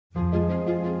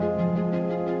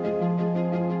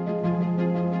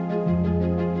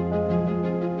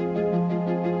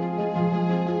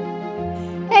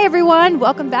everyone.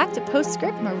 Welcome back to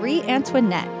Postscript Marie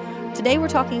Antoinette. Today we're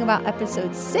talking about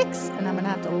episode 6, and I'm going to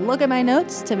have to look at my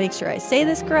notes to make sure I say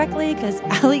this correctly because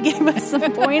Allie gave us some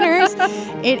pointers.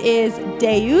 It is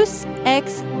Deus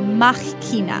ex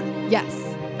Machina. Yes,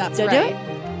 that's Did I right. do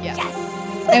it?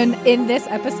 Yes. And in this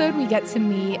episode, we get to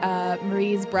meet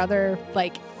Marie's brother,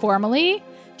 formally,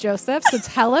 Joseph. So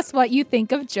tell us what you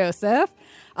think of Joseph.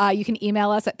 You can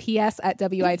email us at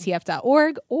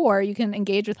ps@witf.org, or you can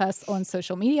engage with us on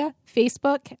social media,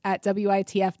 Facebook at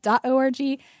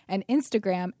witf.org, and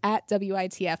Instagram at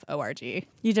witforg.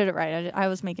 You did it right. I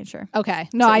was making sure. Okay.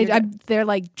 No, So they're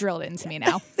drilled into me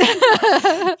now.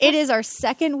 It is our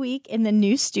second week in the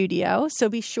new studio, so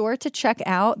be sure to check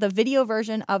out the video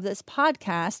version of this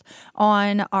podcast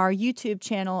on our YouTube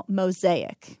channel,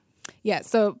 Mosaic. Yeah,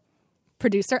 so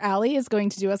producer Allie is going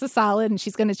to do us a solid, and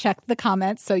she's going to check the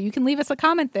comments, so you can leave us a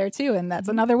comment there too, and that's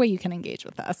another way you can engage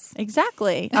with us.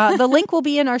 Exactly. The link will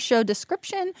be in our show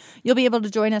description. You'll be able to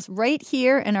join us right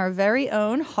here in our very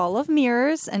own Hall of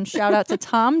Mirrors, and shout out to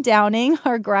Tom Downing,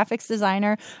 our graphics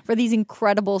designer, for these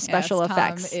incredible special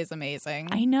effects. Tom is amazing.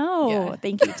 I know. Yeah.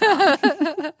 Thank you,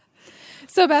 Tom.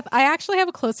 So, Beth, I actually have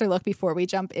a closer look before we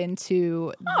jump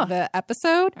into the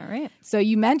episode. All right. So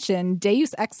you mentioned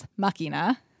Deus ex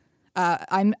Machina.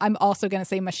 I'm also going to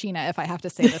say Machina if I have to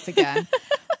say this again.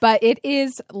 But it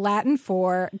is Latin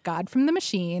for God from the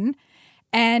machine.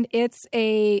 And it's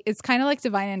kind of like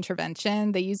divine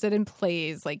intervention. They use it in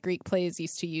plays, like Greek plays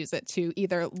used to use it to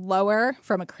either lower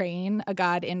from a crane a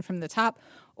god in from the top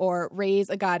or raise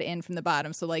a god in from the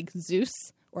bottom. So like Zeus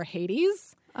or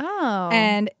Hades. Oh.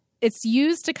 And it's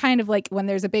used to kind of when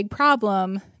there's a big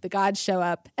problem, the gods show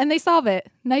up and they solve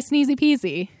it. Nice and easy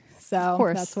peasy.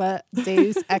 So that's what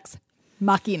Deus ex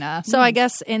Machina. So I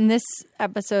guess in this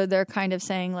episode, they're kind of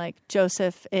saying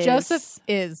Joseph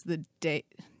is the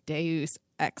Deus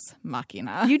ex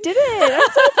Machina. You did it. I'm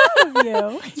so proud of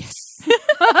you. Yes.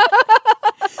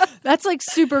 That's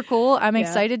super cool. I'm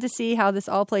excited to see how this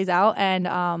all plays out. And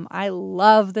I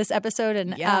love this episode.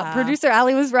 And producer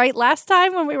Allie was right last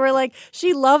time when we were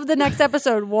she loved the next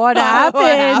episode. What happened?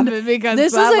 What happened? Because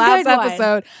this was a last good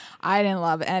episode, I didn't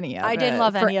love any of it. I didn't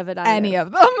love any of it either. Any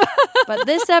of them. But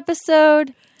this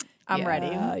episode, I'm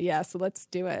ready. Yeah, so let's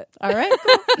do it. All right.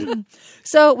 Cool.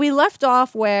 So we left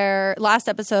off where last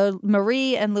episode,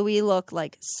 Marie and Louis look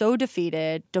so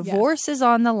defeated. Divorce is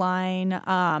on the line.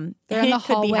 They're in the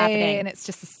hallway, and it's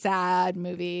just a sad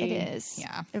movie. It is.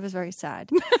 Yeah. It was very sad.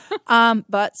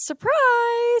 But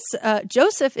surprise,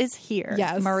 Joseph is here.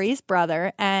 Yes. Marie's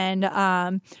brother. And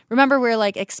remember,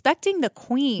 we're expecting the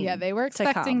queen. Yeah, they were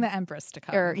expecting the Empress to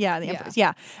come. The Empress.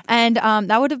 Yeah. And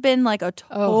that would have been a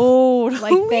total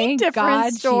thank different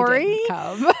God story. She didn't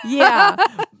come. Yeah.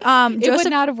 It Joseph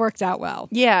would not have worked out well.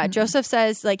 Yeah, Joseph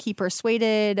says he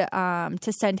persuaded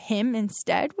to send him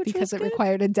instead, because it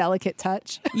required a delicate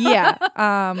touch. Yeah.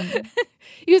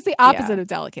 He was the opposite of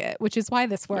delicate, which is why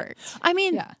this worked. I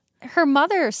mean, her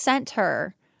mother sent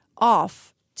her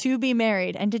off to be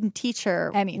married and didn't teach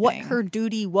her anything, what her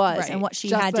duty was and what she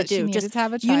had to do. Just to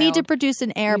have a child. You need to produce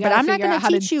an heir, but I'm not going to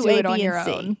teach you A, B, and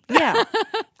C. Yeah,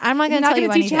 I'm not going to tell you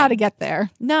anything. Teach you how to get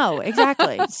there. No,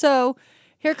 exactly. So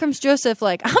here comes Joseph.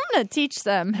 I'm going to teach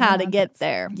them how to get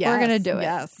there. Yes, we're going to do it.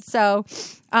 Yes. So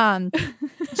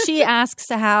she asks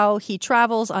how he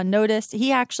travels unnoticed.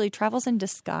 He actually travels in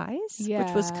disguise,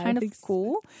 which was kind of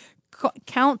cool.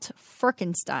 Count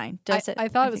Firkenstein does it. I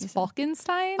thought it was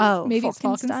Falkenstein. Oh, maybe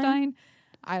Falkenstein? it's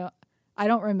Falkenstein. I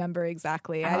don't remember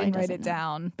exactly. I didn't write it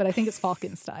down, but I think it's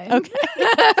Falkenstein. Okay.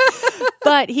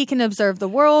 But he can observe the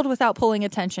world without pulling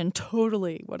attention.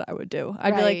 Totally what I would do.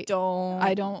 I'd be like,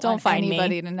 don't find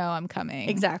anybody me. to know I'm coming.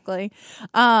 Exactly.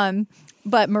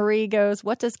 But Marie goes,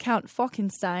 what does Count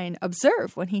Falkenstein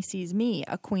observe when he sees me,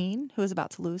 a queen who is about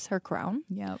to lose her crown?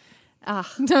 Yep.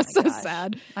 That's so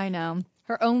sad. I know.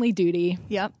 Her only duty.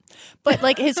 Yep.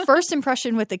 But his first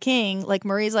impression with the king,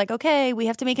 Marie's okay, we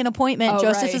have to make an appointment. Oh,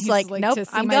 Joseph is nope,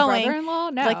 I'm going. Brother-in-law?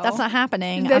 No. That's not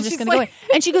happening. Then I'm just going to go in.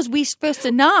 And she goes, we're supposed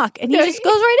to knock. And he just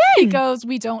goes right in. He goes,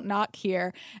 we don't knock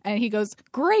here. And he goes,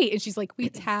 great. And she's like, we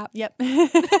tap. Yep.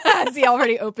 As he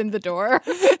already opened the door.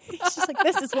 He's just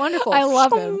this is wonderful. I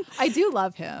love him. I do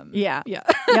love him. Yeah. Yeah.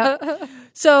 Yep.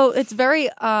 So it's very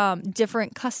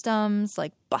different customs,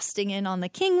 busting in on the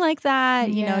king like that.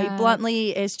 You know, he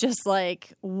bluntly is just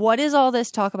what is all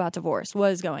this talk about divorce?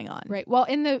 What is going on? Right. Well,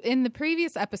 in the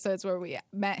previous episodes where we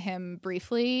met him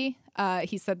briefly,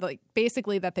 he said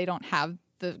basically that they don't have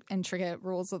the intricate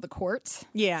rules of the court.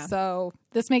 Yeah. So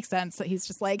this makes sense that he's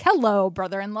just like, hello,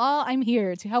 brother-in-law, I'm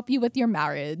here to help you with your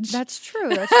marriage. That's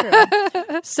true. That's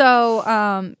true.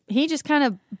 So he just kind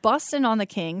of busts in on the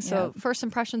king. So first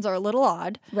impressions are a little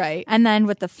odd. Right. And then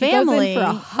with the family. He goes in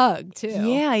for a hug, too.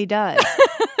 Yeah, he does.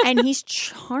 And he's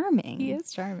charming. He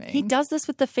is charming. He does this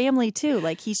with the family, too.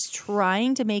 Like, he's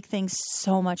trying to make things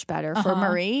so much better for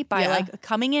Marie by, like,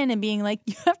 coming in and being like,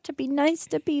 you have to be nice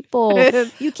to people.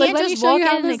 You can't just walk in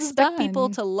and expect people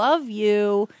to love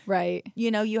you. Right.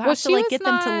 You know, you have to, like, get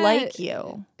them to like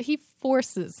you. He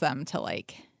forces them to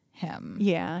like him.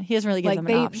 Yeah. He doesn't really give them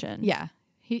an option. Yeah.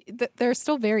 They're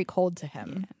still very cold to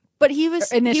him. Yeah. But he was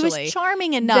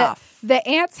charming enough. The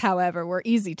ants, however, were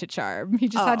easy to charm. He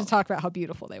just had to talk about how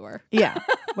beautiful they were. Yeah,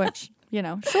 which, you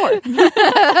know, sure.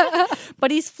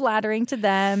 But he's flattering to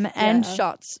them and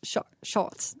shots.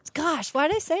 Gosh, why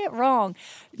did I say it wrong?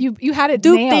 You had it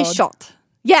Duke nailed. they shot.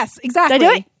 Yes, exactly. Did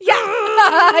I do it?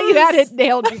 Yeah. You had it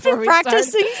nailed before we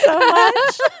practicing so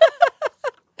much.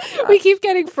 We keep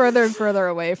getting further and further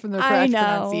away from the correct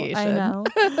pronunciation.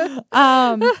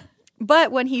 I know.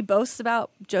 But when he boasts about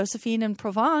Josephine and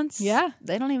Provence,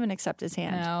 they don't even accept his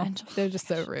hand. No, they're just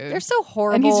so rude. They're so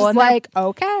horrible. And he's just like,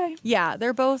 okay. Yeah,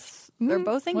 they're both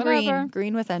in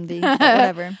green with envy.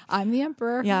 Whatever. I'm the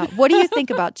emperor. Yeah. What do you think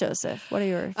about Joseph? What are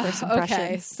your first impressions?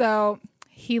 Okay, so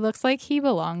he looks like he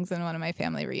belongs in one of my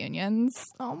family reunions.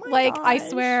 Oh my Like, gosh. I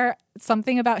swear,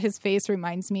 something about his face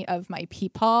reminds me of my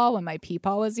peepaw when my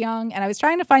peepaw was young. And I was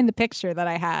trying to find the picture that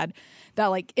I had that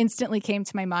like instantly came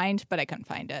to my mind, but I couldn't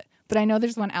find it. But I know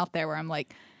there's one out there where I'm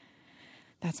like,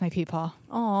 that's my peepaw.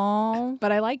 Aww.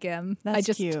 But I like him.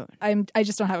 That's cute. I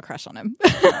just don't have a crush on him.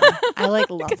 I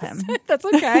love him. That's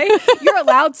okay. You're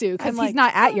allowed to because he's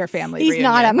not at your family reunion. He's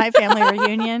not at my family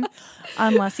reunion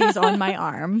unless he's on my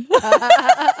arm.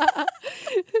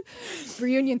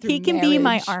 Reunion through He can marriage. be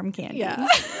my arm candy. Yeah.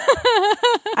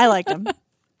 I liked him.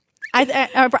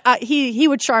 He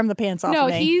would charm the pants off No,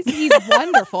 of me. he's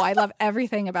wonderful. I love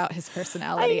everything about his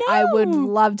personality. I would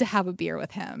love to have a beer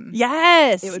with him.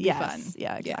 Yes. It would be fun.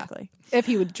 Yeah, exactly. Yeah. If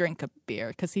he would drink a beer,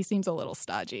 because he seems a little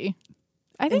stodgy.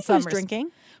 I think he was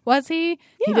drinking. Was he? Yeah,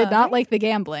 he did not like the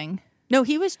gambling. No,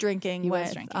 he was drinking.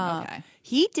 Okay.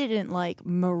 He didn't like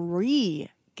Marie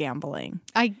gambling.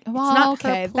 It's not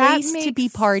her place to be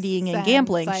partying and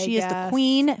gambling. She is the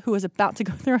queen who is about to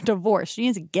go through a divorce. She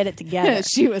needs to get it together.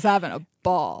 She was having a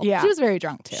ball. Yeah. She was very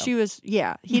drunk too. She was,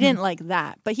 he didn't like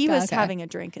that. But he was having a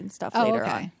drink and stuff later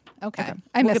on. Okay.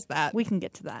 I missed that. We can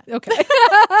get to that. Okay.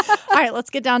 All right,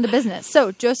 let's get down to business.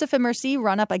 So Joseph and Mercy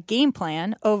run up a game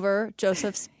plan over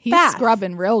Joseph's He's bath.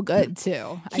 scrubbing real good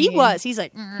too. He was. He's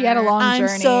like, he had a long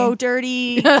journey. I'm so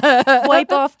dirty.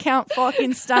 Wipe off Count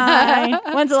Falkenstein.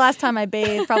 When's the last time I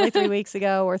bathed? Probably 3 weeks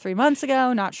ago or 3 months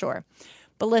ago. Not sure.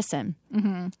 But listen,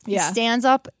 he stands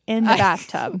up in the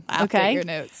bathtub. Okay, your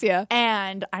notes, yeah.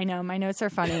 And I know my notes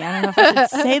are funny. I don't know if I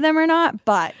should say them or not,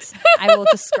 but I will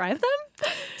describe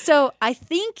them. So I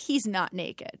think he's not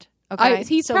naked. Okay,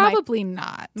 he's probably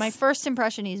not. My first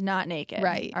impression, he's not naked.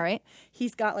 Right. All right.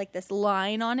 He's got like this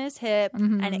line on his hip,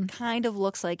 and it kind of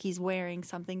looks like he's wearing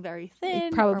something very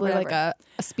thin. Probably like a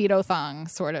Speedo thong,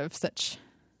 sort of such.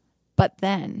 But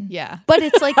then, but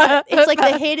it's like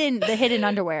the hidden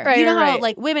underwear. Right, you know how right.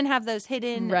 like women have those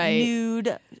hidden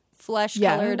nude flesh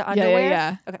colored Yeah, underwear.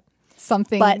 yeah. Okay.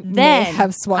 Something But may then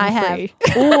have swung free.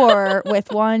 or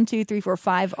with 1, 2, 3, 4,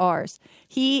 5 R's.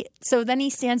 So then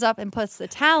he stands up and puts the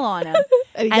towel on him,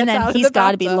 and then he's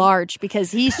got to be large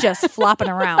because he's just flopping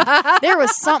around. There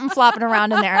was something flopping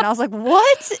around in there, and I was like,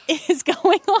 "What is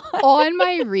going on?" On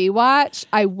my rewatch,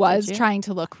 I was trying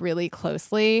to look really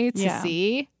closely to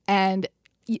see, and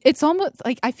it's almost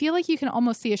like I feel like you can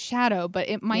almost see a shadow, but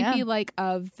it might be like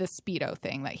of the Speedo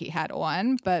thing that he had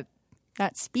on, but.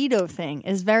 That Speedo thing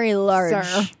is very large.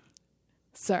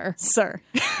 Sir.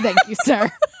 Thank you,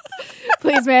 sir.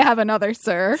 Please, may I have another,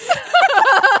 sir?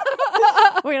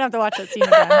 We're going to have to watch that scene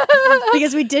again.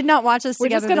 Because we did not watch this We're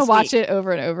together. We're just going to watch it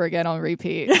over and over again on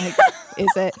repeat.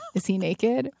 Like, is he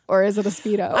naked or is it a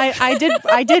Speedo?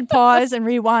 I did pause and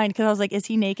rewind because I was like, is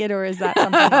he naked or is that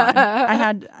something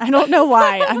on? I don't know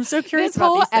why. I'm so curious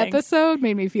about these things. This whole episode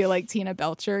made me feel like Tina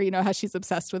Belcher. You know how she's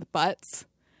obsessed with butts?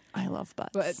 I love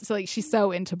butts. But so like she's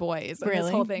so into boys. And really?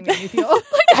 This whole thing made me feel like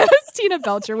I was Tina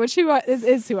Belcher, which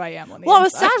is who I am on the inside. I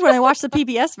was sad when I watched the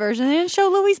PBS version. They didn't show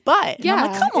Louis' butt. And yeah,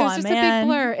 I'm like, come on, it was just a big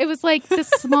blur. It was like the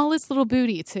smallest little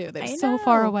booty too. That was so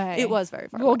far away. It was very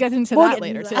far. We'll get into that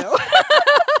later too.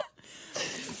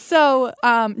 So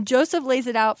Joseph lays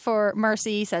it out for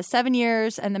Mercy. He says 7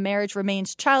 years and the marriage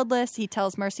remains childless. He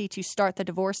tells Mercy to start the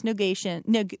divorce Negotiations.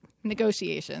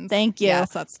 Thank you.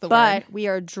 Yes, that's the word. But we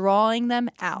are drawing them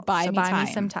out. Buy me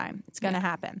some time. It's going to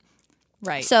happen.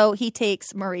 Right. So he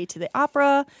takes Marie to the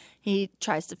opera. He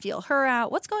tries to feel her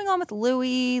out. What's going on with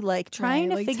Louis? Like trying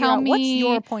to figure out what's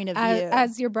your point of view.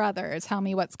 As your brother, tell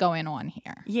me what's going on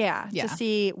here. Yeah, to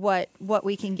see what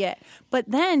we can get.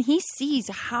 But then he sees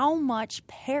how much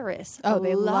Paris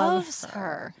loves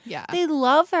her. Yeah. They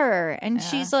love her. And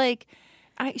she's like,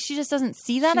 she just doesn't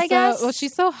see that, I guess. Well,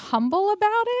 she's so humble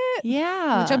about it.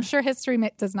 Yeah. Which I'm sure history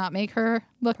does not make her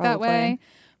look that way.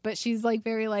 But she's like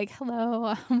very like,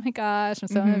 hello, oh my gosh, I'm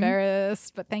so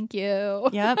embarrassed, but thank you.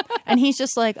 Yep. And he's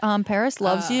just like, Paris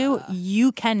loves you.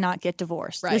 You cannot get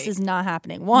divorced. Right. This is not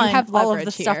happening. One, you have all of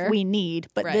the stuff we need,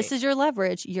 but this is your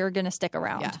leverage. You're going to stick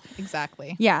around. Yeah,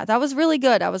 exactly. Yeah, that was really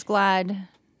good. I was glad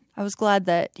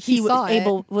that he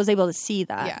was able to see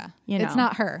that. Yeah. You know? It's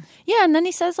not her. Yeah, and then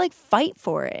he says like, fight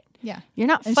for it. Yeah. You're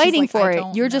not fighting for it.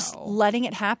 You're just letting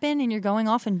it happen and you're going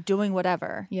off and doing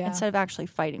whatever instead of actually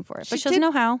fighting for it. But she doesn't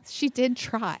know how. She did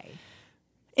try.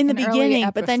 In the beginning,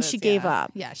 but then she gave up.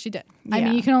 Yeah, she did. Yeah. I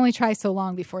mean, you can only try so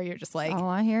long before you're just like, oh,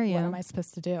 I hear you. What am I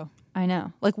supposed to do? I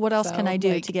know. Like, what else can I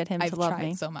do to get him to love me? I've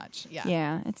tried so much. Yeah.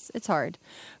 Yeah, it's hard.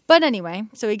 But anyway,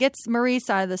 so he gets Marie's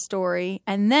side of the story,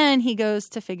 and then he goes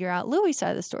to figure out Louis'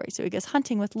 side of the story. So he goes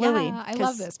hunting with Louis. Yeah, I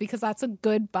love this because that's a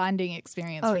good bonding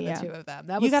experience for the two of them.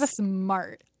 That was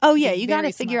smart. Oh, yeah. You got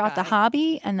to figure out the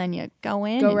hobby, and then you go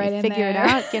in and you figure it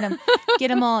out, get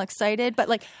them all excited. But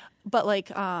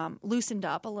loosened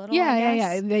up a little.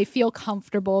 Yeah. They feel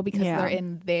comfortable because they're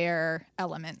in their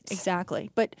element.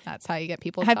 Exactly. But that's how you get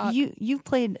people to talk. You've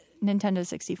played Nintendo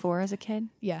 64 as a kid?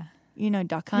 Yeah. You know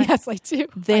Duck Hunt? Yes, I do.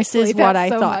 This is what I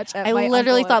thought. I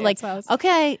literally thought like,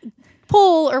 okay,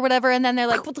 pull or whatever, and then they're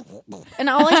like, and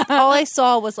all I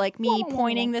saw was like me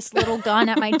pointing this little gun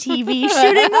at my TV,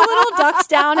 shooting the little ducks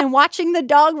down, and watching the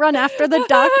dog run after the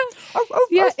duck.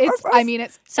 Yeah,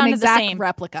 it's an exact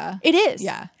replica. It is.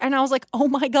 Yeah, and I was like, oh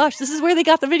my gosh, this is where they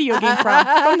got the video game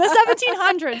from the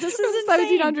 1700s. This is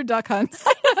 1700 duck hunts.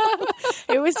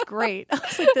 It was great. I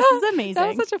was like, this is amazing.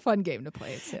 That was such a fun game to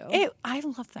play too. I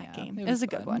loved that game. It was a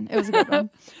good one. It was a good one,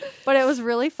 but it was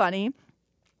really funny.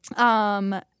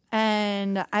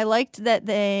 And I liked that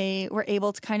they were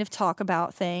able to kind of talk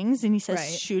about things. And he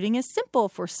says, shooting is simple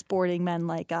for sporting men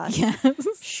like us.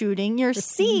 Yes. Shooting your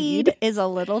seed is a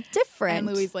little different.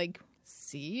 And Louis like,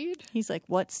 seed? He's like,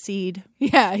 what seed?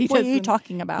 Yeah. What are you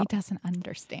talking about? He doesn't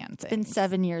understand things. It's been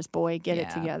 7 years, boy. Get it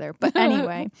together. But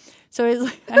anyway, so he's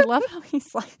like, I love how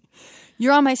he's like,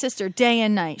 you're on my sister day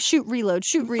and night. Shoot, reload,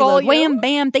 Volume. Wham,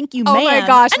 bam, thank you, ma'am. Oh my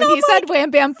gosh. When he said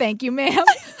wham, bam, thank you, ma'am.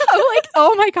 I'm like,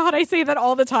 oh my God, I say that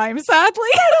all the time, sadly.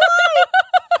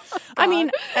 I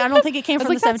mean, I don't think it came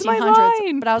from the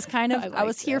 1700s, but I was I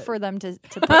was here for them to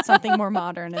put something more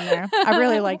modern in there. I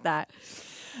really like that.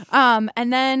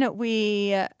 And then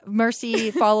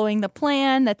Mercy following the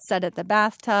plan that's set at the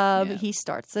bathtub. Yeah. He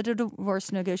starts the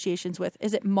divorce negotiations with,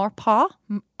 is it Maupas?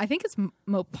 I think it's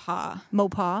Maupas.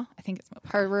 Maupas? I think it's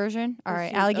Maupas. Her version? All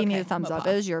right. Allie gave me the thumbs up.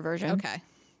 It was your version. Okay.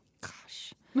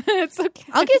 Gosh. It's okay.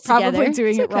 I'll get probably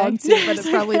doing it wrong too, but it's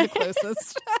probably the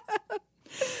closest.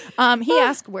 He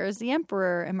asks, where's the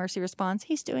emperor? And Mercy responds,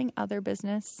 he's doing other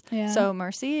business. Yeah. So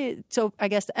I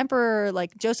guess the emperor,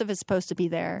 like Joseph is supposed to be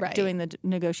there doing the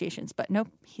negotiations, but nope,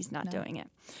 he's not doing it.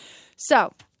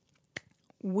 So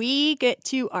we get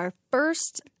to our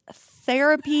first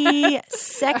therapy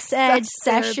sex ed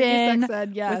session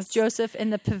with Joseph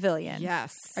in the pavilion.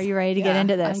 Yes. Are you ready to get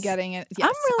into this? I'm getting it. Yes,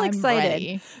 I'm really excited.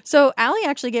 Ready. So Allie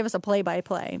actually gave us a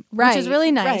play-by-play, which is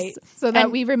really nice. So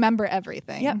that we remember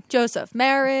everything. Yeah. Joseph,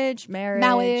 marriage.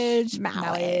 I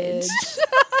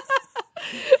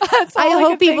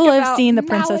hope people have seen The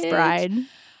Princess Bride.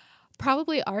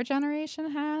 Probably our generation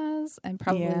has, and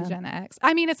probably Gen X.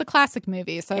 I mean, it's a classic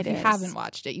movie, so if you haven't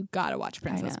watched it, you got to watch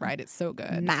Princess Bride. It's so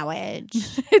good. Marriage.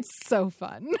 It's so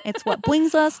fun. It's what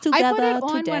brings us together. I put it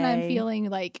on when I'm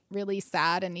feeling like really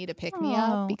sad and need a pick me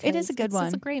up because it is a good one.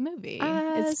 It's a great movie.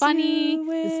 It's funny.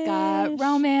 It's got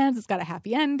romance. It's got a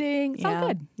happy ending. It's all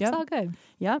good. It's all good.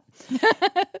 Yep.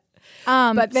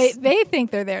 But they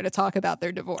think they're there to talk about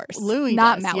their divorce. Louis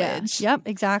not does, marriage. Yeah. Yep,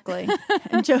 exactly.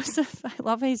 And Joseph, I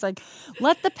love how he's like,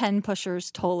 let the pen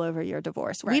pushers toll over your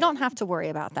divorce. We don't have to worry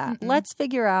about that. Mm-mm. Let's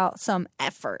figure out some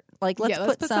effort. Like, let's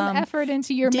put some effort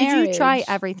into your marriage. Did you try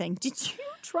everything? Did you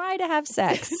try to have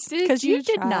sex? Because you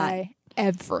did not.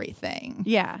 Everything.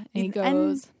 Yeah. And he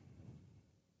goes,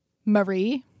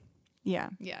 Marie. Yeah.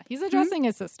 Yeah. He's addressing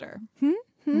his sister.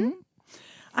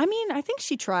 I mean, I think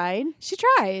she tried. She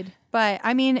tried. But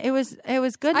I mean, it was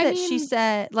good that she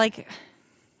said, like,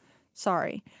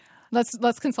 sorry.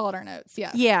 Let's consult our notes.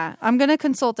 Yeah. Yeah, I'm going to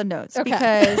consult the notes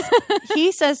because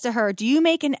he says to her, do you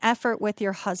make an effort with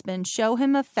your husband, show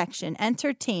him affection,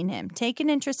 entertain him, take an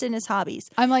interest in his hobbies?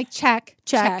 I'm like, check.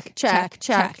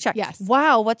 Yes.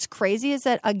 Wow, what's crazy is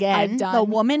that, again, the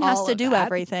woman has to do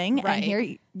everything. Right. And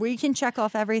here we can check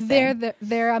off everything.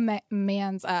 They're a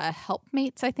man's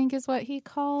helpmates, I think is what he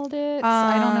called it.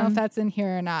 I don't know if that's in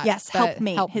here or not. Yes,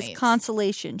 helpmate. His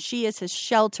consolation. She is his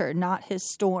shelter, not his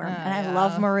storm. And I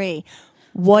love Marie.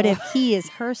 What if he is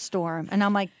her storm? And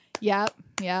I'm like, Yep.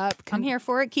 I'm here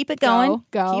for it. Keep it going.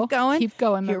 Keep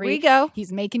going, Marie. Here we go.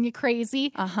 He's making you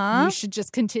crazy. You should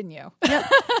just continue.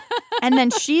 Yep. And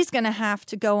then she's going to have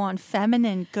to go on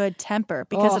feminine good temper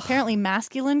because apparently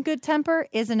masculine good temper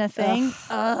isn't a thing.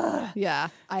 Yeah.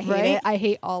 I hate it. I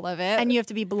hate all of it. And you have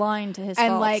to be blind to his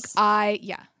and faults.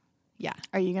 Yeah.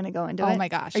 Are you going to go into it? Oh my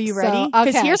gosh. Are you ready?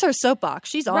 Because here's her soapbox.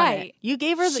 She's on Right. it. You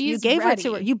gave her She's you gave ready. her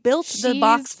to her. You built the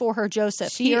box for her,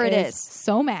 Joseph. Here it is.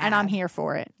 So mad. And I'm here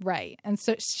for it. Right. And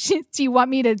so do you want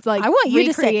me to I want you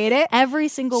to say it? Every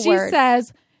single she word. She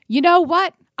says, you know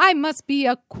what? I must be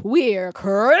a queer,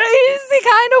 crazy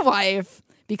kind of wife.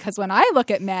 Because when I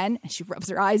look at men, and she rubs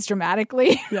her eyes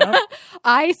dramatically,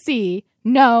 I see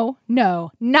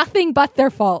nothing but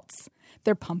their faults.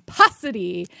 Their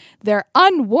pomposity, their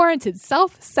unwarranted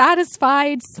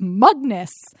self-satisfied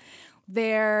smugness,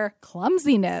 their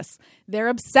clumsiness, their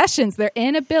obsessions, their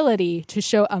inability to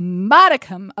show a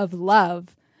modicum of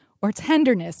love or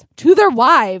tenderness to their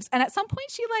wives. And at some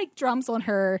point she like drums on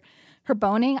her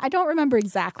boning. I don't remember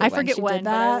exactly when she did that.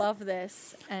 But I love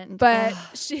this. And But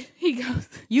he goes,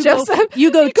 you Joseph,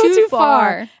 you go too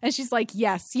far. And she's like,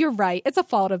 yes, you're right. It's a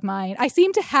fault of mine. I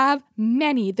seem to have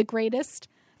many, the greatest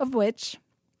of which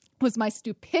was my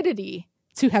stupidity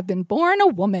to have been born a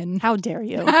woman. How dare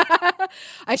you?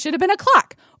 I should have been a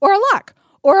clock or a lock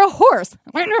or a horse.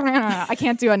 I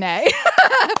can't do a neigh.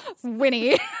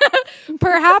 Winnie.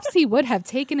 Perhaps he would have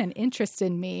taken an interest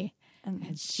in me.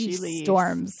 And she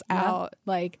storms out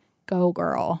like, go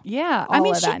girl. Yeah. I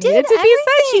mean, she did did to be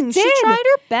said. She tried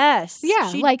her best. Yeah.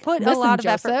 She like, put listen, a lot of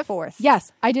Joseph, effort forth.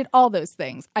 Yes. I did all those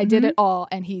things. I did it all.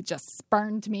 And he just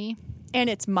spurned me. And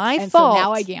it's my and fault. So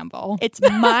now I gamble. It's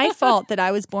my fault that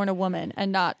I was born a woman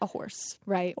and not a horse.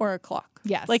 Right. Or a clock.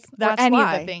 Yes. Like that's or any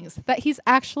why. of the things that he's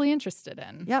actually interested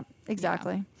in. Yep.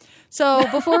 Exactly. Yeah. So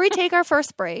before we take our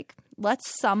first break,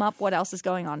 let's sum up what else is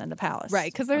going on in the palace.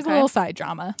 Right, because there's a little side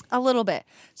drama. A little bit.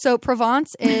 So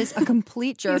Provence is a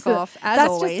complete jerk-off, as that's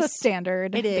always. That's just the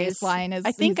standard baseline.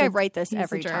 I think I write this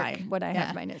every time when I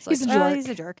have my notes. Like, he's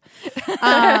a jerk.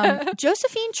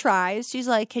 Josephine tries. She's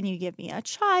like, can you give me a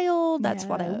child? That's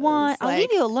what I want. I'll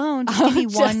leave you alone. Just give me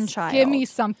one child. Give me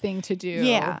something to do.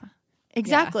 Yeah.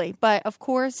 Exactly. Yeah. But of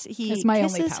course, he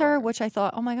kisses her, which I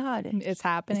thought, oh my God. It's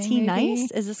happening. Is he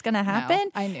nice? Is this going to happen?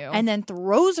 No, I knew. And then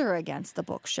throws her against the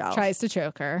bookshelf. Tries to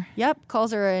choke her. Yep.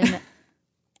 Calls her an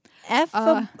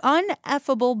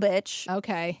uneffable bitch.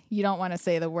 Okay. You don't want to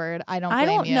say the word. I don't blame you.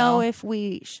 I don't know if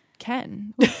we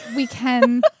can. We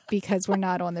can because we're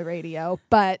not on the radio.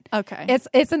 But okay,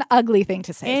 it's an ugly thing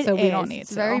to say, so we don't need to.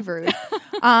 It's very rude.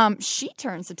 She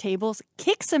turns the tables,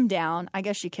 kicks him down. I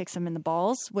guess she kicks him in the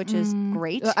balls, which is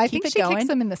great. I think she kicks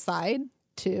him in the side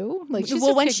too. Like she's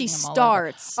when she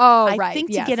starts, I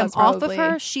think to get him off of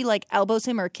her, she like elbows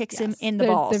him or kicks him in the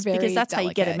balls because that's how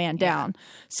you get a man down.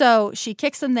 So she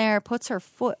kicks him there, puts her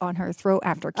foot on her throat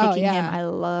after kicking him. I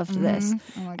loved this,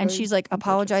 and she's like,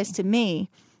 "Apologize to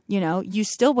me." You know, you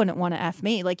still wouldn't want to F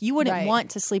me. Like, you wouldn't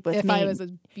want to sleep with me. If I was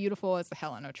as beautiful as the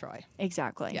Helen of Troy.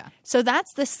 Exactly. Yeah. So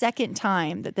that's the second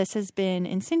time that this has been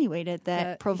insinuated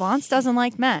that Provence doesn't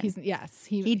like men.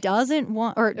 He doesn't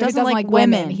want, or doesn't like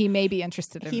women. He may be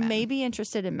interested in men. He may be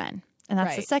interested in men. And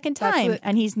that's the second time.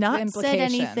 And he's not said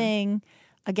anything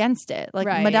against it. Like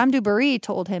Madame du Barry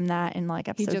told him that in like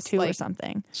episode 2 or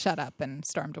something. Shut up and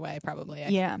stormed away, probably.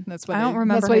 Yeah. That's what I don't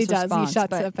remember that's what his he does. response, He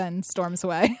shuts up and storms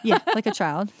away. Yeah, like a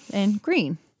child in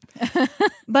green.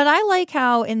 But I like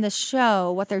how in the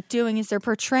show what they're doing is they're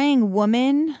portraying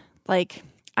women like,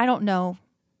 I don't know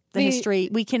the history.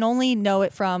 We can only know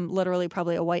it from literally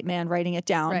probably a white man writing it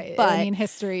down. Right. But I mean,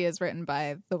 history is written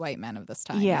by the white men of this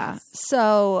time. Yeah.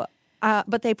 So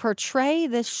but they portray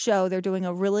this show. They're doing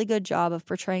a really good job of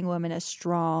portraying women as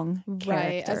strong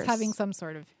characters. As having some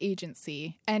sort of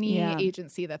agency. Any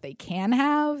agency that they can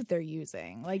have, they're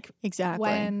using. Like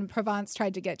when Provence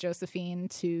tried to get Josephine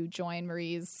to join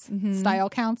Marie's style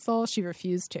council, she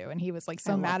refused to, and he was like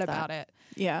so mad about it.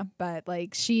 Yeah, but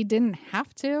like she didn't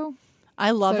have to.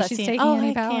 I love So that she's scene. taking Oh,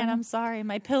 any I power? can't. I'm sorry.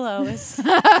 My pillow is I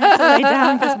have to lay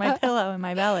down because my pillow in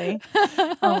my belly.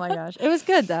 Oh my gosh. It was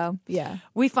good though. Yeah.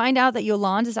 We find out that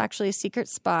Yolande is actually a secret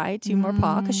spy to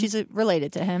Maurepas because she's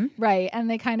related to him. Right. And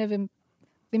they kind of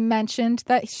they mentioned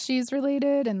that she's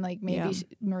related and like maybe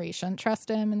Marie shouldn't trust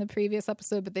him in the previous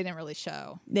episode, but they didn't really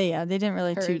show They didn't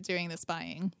really her doing the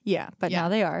spying. Yeah, but now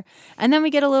they are. And then we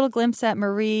get a little glimpse at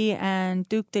Marie and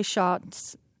Duc des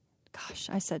Shots. Gosh,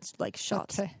 I said like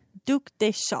shots. Okay. Duc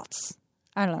des Shots.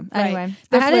 I don't know. Right. Anyway, I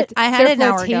Their had it an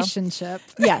hour ago. flirtationship.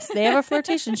 Yes, they have a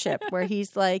flirtationship where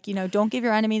he's like, don't give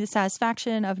your enemy the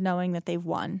satisfaction of knowing that they've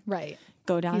won. Right.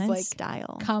 Go down He's in like,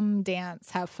 style. Come dance,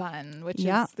 have fun, which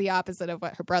is the opposite of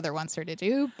what her brother wants her to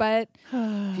do. But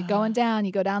if you're going down,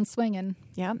 you go down swinging.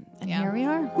 Yep. And here we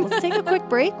are. Let's take a quick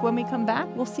break. When we come back,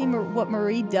 we'll see what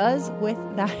Marie does with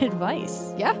that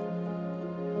advice. Yeah.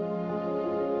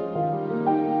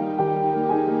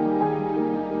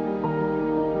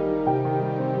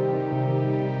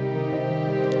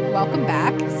 Welcome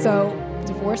back. So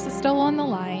divorce is still on the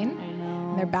line. I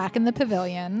know. They're back in the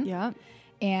pavilion. Yeah.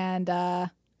 And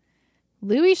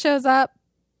Louis shows up,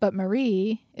 but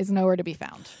Marie is nowhere to be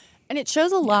found. And it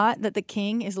shows a lot that the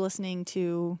king is listening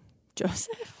to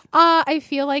Joseph. I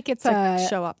feel like it's to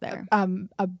show up there.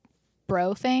 A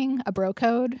bro thing, a bro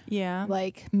code. Yeah.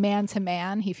 Like man to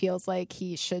man, he feels like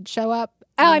he should show up.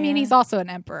 Oh, I mean, he's also an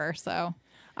emperor, so.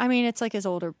 I mean, it's like his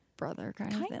older brother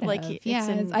kind of thing. Like,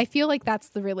 I feel like that's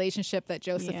the relationship that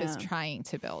Joseph is trying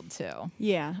to build too.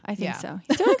 Yeah, I think so.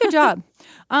 He's doing a good job.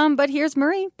 But here's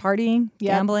Marie partying,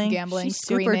 gambling. She's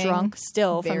super drunk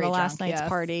still from Very the last drunk, night's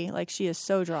party. Like she is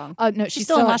so drunk. Oh no, she's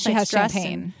still in last she has night's dress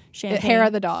champagne. and Hair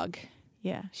of the dog.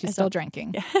 Yeah, She's still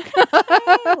drinking.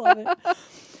 I love it.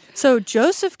 So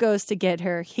Joseph goes to get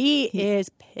her. He is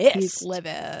pissed. He's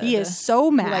livid. He is so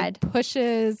mad. He, like,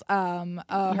 pushes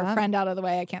her friend out of the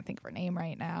way. I can't think of her name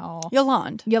right now.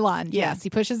 Yolande. Yes. He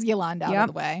pushes Yolande out of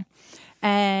the way.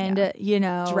 And,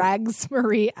 drags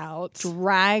Marie out.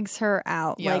 Drags her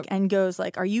out. Yep. Like, and goes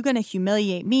like, are you going to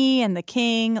humiliate me and the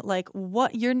king? Like,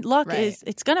 what? Your luck is,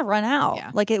 it's going to run out. Yeah.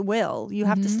 Like, it will. You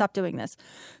have to stop doing this.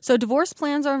 So divorce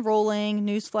plans are rolling.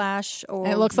 Newsflash. Or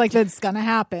it looks like that's going to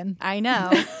happen. I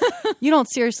know. You don't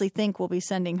seriously think we'll be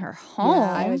sending her home.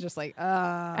 Yeah, I was just like,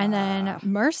 And then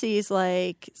Mercy's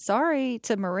like, sorry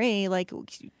to Marie. Like,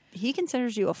 he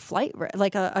considers you a flight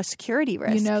like a security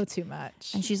risk. You know too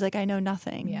much. And she's like, I know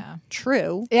nothing. Yeah.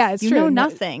 True. Yeah, it's you true. know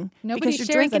nothing. Nobody because you're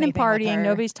shares drinking and anything with partying. her.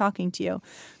 Nobody's talking to you.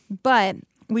 But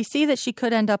we see that she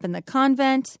could end up in the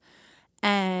convent.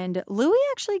 And Louis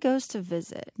actually goes to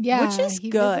visit. Yeah, which is he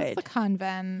good. visits the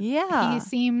convent. Yeah. He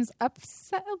seems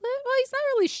upset. Well, he's not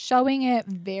really showing it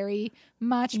very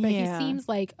much, but he seems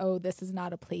like, oh, this is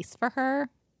not a place for her.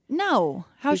 No.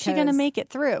 How's she going to Because- make it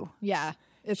through? Yeah.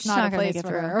 It's She's not not a gonna make place it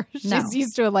for through. her. No. She's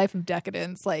used to a life of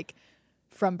decadence, like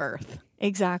from birth.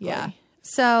 Exactly. Yeah.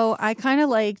 So I kind of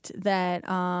liked that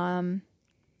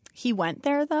he went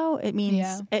there, though. It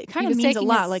means it kind He of was means a taking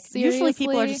lot. it Like usually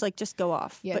people are seriously. just like, just go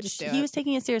off. Yeah, but just do he it. was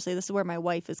taking it seriously. This is where my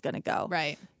wife is going to go.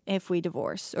 Right. If we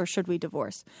divorce, or should we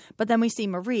divorce? But then we see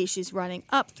Marie. She's running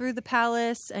up through the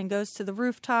palace and goes to the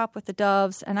rooftop with the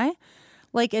doves. And I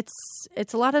like it's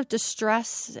a lot of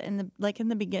distress in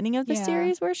the beginning of the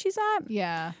series where she's at.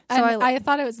 Yeah. So And I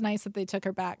thought it was nice that they took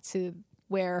her back to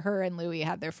where her and Louis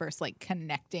had their first like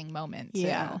connecting moment. Too.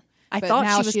 Yeah. I But thought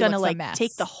now she was going to looks a like mess.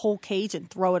 take the whole cage and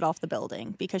throw it off the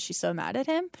building because she's so mad at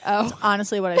him. Oh. That's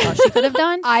honestly what I thought she could have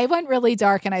done. I went really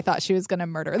dark and I thought she was going to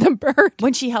murder the bird.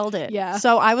 When she held it. Yeah.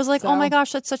 So I was like, So- oh my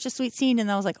gosh, that's such a sweet scene.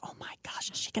 And I was like, oh my gosh,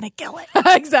 is she going to kill it?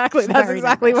 Exactly. That's very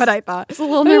exactly nervous. what I thought. It's a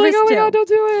little I was nervous like, oh my too. God, don't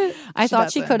do it. I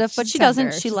thought she doesn't. could have, but She's she doesn't.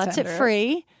 tender. She She's lets it tender.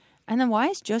 free. And then why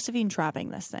is Josephine trapping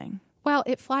this thing? Well,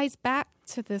 it flies back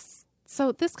to this.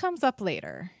 So this comes up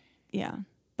later. Yeah.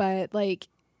 But like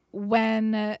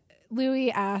when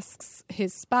Louis asks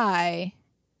his spy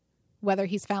whether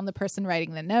he's found the person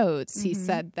writing the notes, he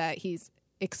said that he's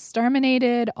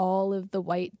exterminated all of the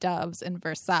white doves in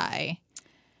Versailles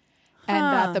and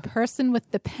that the person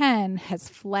with the pen has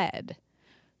fled.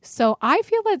 So I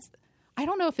feel I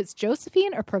don't know if it's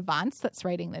Josephine or Provence that's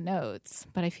writing the notes,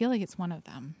 but I feel like it's one of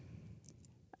them.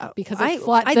 Because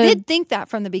I did think that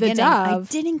from the beginning. I dove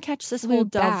didn't catch this flew whole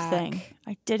dove back thing.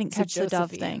 I didn't to catch the dove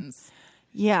thing. Josephine's.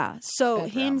 Yeah. So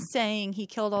bedroom. him saying he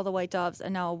killed all the white doves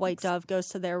and now a white dove goes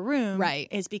to their room Right.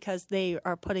 is because they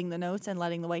are putting the notes and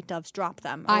letting the white doves drop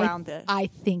them around the I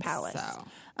think palace. so.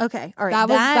 Okay. All right.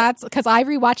 That's because I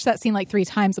rewatched that scene like 3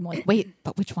 times. I'm like, wait,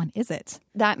 but which one is it?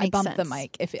 That I makes bumped the sense.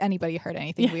 mic. If anybody heard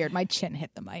anything weird, my chin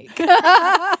hit the mic.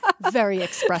 Very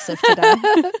expressive today.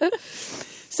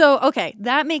 So, okay,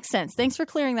 that makes sense. Thanks for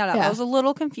clearing that up. Yeah. I was a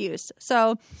little confused.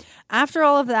 So, after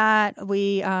all of that,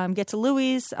 we get to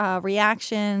Louis'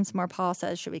 reactions. Marpal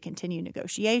says, should we continue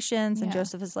negotiations? And Yeah.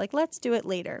 Joseph is like, let's do it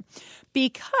later.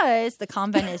 Because the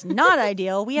convent is not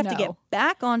ideal, we have to No. get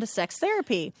back onto sex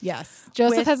therapy. Yes.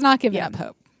 Joseph has not given up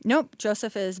hope. Nope.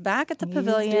 Joseph is back at the He's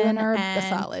pavilion. doing her and the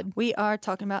solid. we are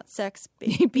talking about sex,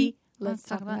 baby. Let's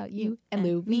talk about you and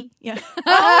Louis. Yeah.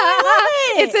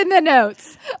 It's in the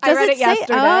notes. I read it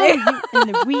yesterday.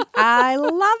 I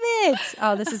love it.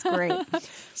 Oh, this is great.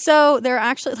 So they're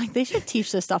actually like, they should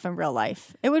teach this stuff in real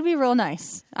life. It would be real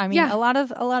nice. I mean, Yeah. a lot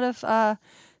of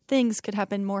things could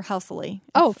happen more healthily.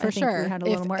 Oh, if for I think sure. We had a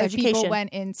little more if education. people went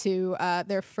into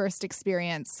their first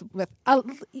experience with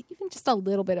even just a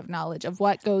little bit of knowledge of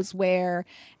what goes where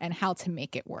and how to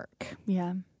make it work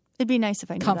Yeah, it'd be nice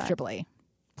if I knew comfortably,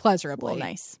 pleasurably. Well,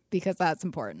 nice. Because that's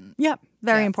important. Yep,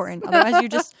 very Yes. important. Otherwise, you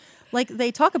just like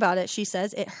they talk about it. She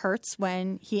says it hurts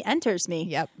when he enters me.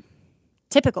 Yep.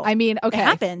 Typical. I mean, okay. It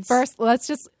happens. First, let's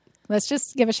just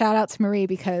give a shout out to Marie,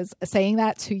 because saying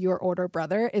that to your older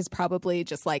brother is probably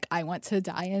just like, I want to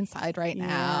die inside right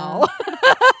now.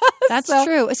 That's So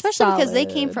true, especially because they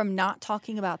solid. came from not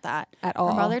talking about that At Her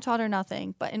all. mother taught her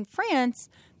nothing. But in France,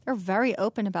 they're very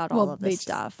open about all of this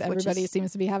stuff. which Everybody is-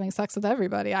 seems to be having sex with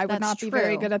everybody. I would That's not be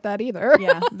very true. good at that either.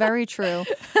 Yeah, very true.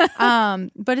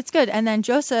 But it's good. And then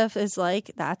Joseph is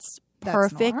like, that's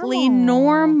perfectly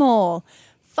normal.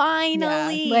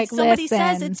 Finally, Yeah, like, somebody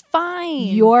says listen, it's fine.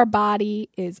 Your body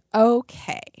is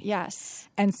okay. Yes.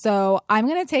 And so I'm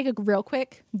going to take a real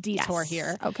quick detour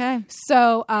here. Okay.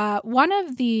 So one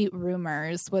of the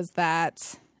rumors was that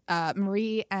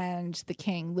Marie and the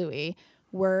king, Louis,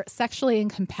 were sexually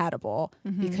incompatible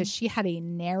because she had a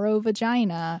narrow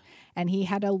vagina and he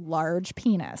had a large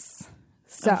penis.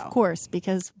 So Of course,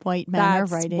 because white men are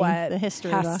that's writing what the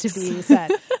history has books. to be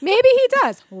said. Maybe he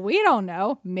does. We don't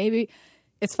know. Maybe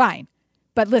it's fine.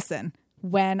 But listen,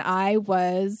 when I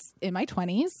was in my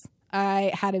 20s,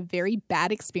 I had a very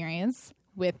bad experience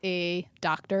with a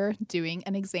doctor doing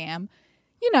an exam,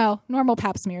 normal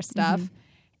pap smear stuff.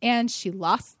 And she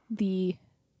lost the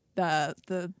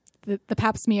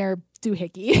pap smear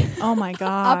doohickey Oh my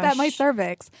gosh. up at my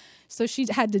cervix. So she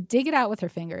had to dig it out with her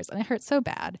fingers, and it hurt so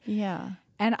bad. Yeah.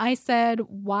 And I said,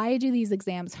 why do these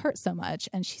exams hurt so much?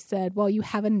 And she said, well, you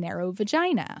have a narrow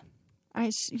vagina.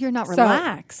 You're not So-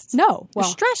 relaxed. No. You're Well,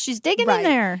 stressed. She's digging right. in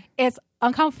there. It's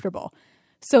uncomfortable.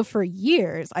 So for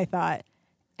years, I thought,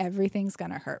 everything's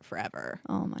going to hurt forever.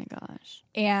 Oh my gosh.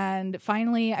 And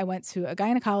finally, I went to a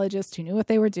gynecologist who knew what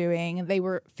they were doing. They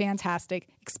were fantastic,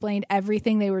 explained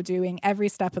everything they were doing every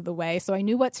step of the way. So I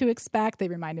knew what to expect. They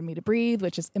reminded me to breathe,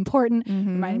 which is important.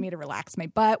 Reminded me to relax my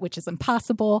butt, which is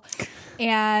impossible.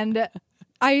 And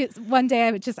one day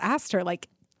I just asked her, like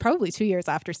probably 2 years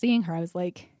after seeing her, I was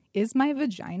like, is my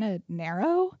vagina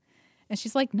narrow? And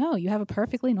she's like, no, you have a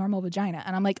perfectly normal vagina.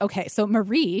 And I'm like, okay, so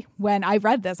Marie, when I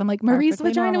read this, I'm like, Marie's Perfectly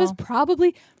vagina normal. was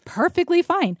probably perfectly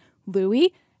fine.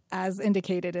 Louis, as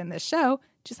indicated in this show,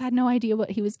 just had no idea what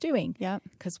he was doing. Yep.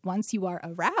 Because once you are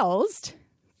aroused,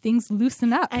 things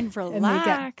loosen up And they get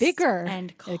relaxed bigger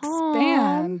and calm.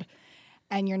 expand.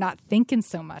 And you're not thinking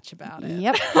so much about it.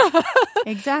 Yep.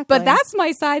 Exactly. But that's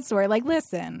my side story. Like,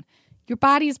 listen, your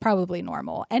body is probably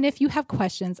normal. And if you have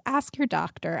questions, ask your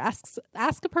doctor.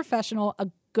 Ask a professional, a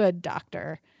good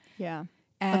doctor. yeah.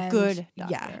 And, A good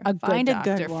doctor. Yeah, a good Find a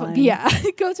doctor. good one. Yeah,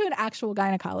 go to an actual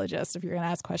gynecologist if you're going to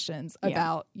ask questions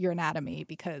about your anatomy,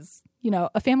 because,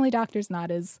 a family doctor's not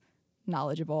as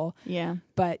knowledgeable. Yeah.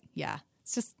 But yeah,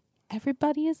 it's just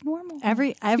everybody is normal.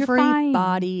 Every fine.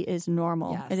 body is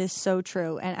normal. Yes. It is so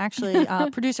true. And actually,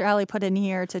 producer Allie put in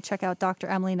here to check out Dr.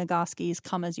 Emily Nagoski's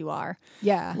 "Come as You Are."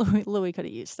 Yeah. Louis could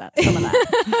have used some of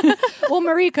that. Well,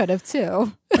 Marie could have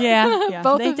too. Yeah.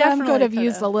 Both They of them definitely could have could've.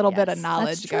 used a little bit of Yes,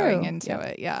 knowledge that's going true. into Yep.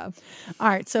 it. Yeah. All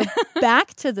right. So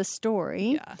back to the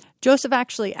story. Yeah. Joseph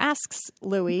actually asks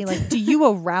Louis, like, "Do you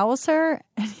arouse her?"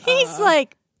 And he's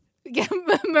like, Yeah,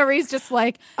 Marie's just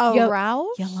like, "Arouse?"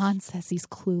 Yolande says he's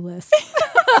clueless.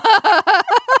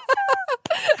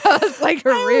 I was like,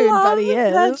 rude, but he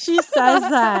is. That she says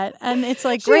that, and it's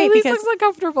like She great at least because looks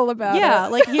uncomfortable about yeah,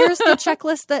 it. like here's the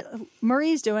checklist that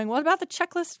Marie's doing. What about the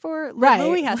checklist for Right.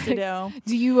 Louis has to do?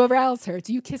 Do you arouse her?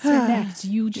 Do you kiss her neck?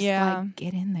 Do you just Yeah. like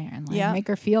get in there and like Yeah. make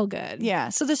her feel good? Yeah.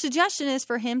 So the suggestion is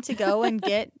for him to go and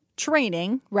get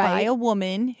training by Right. a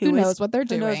woman Who knows what they're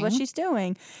who knows what doing she's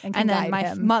doing. and can then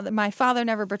guide him. my father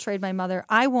never betrayed my mother.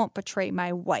 I won't betray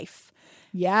my wife.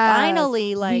 Yeah.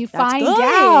 Finally, like, we that's find good.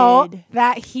 out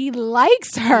that he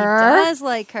likes her. He does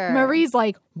like her. Marie's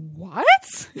like,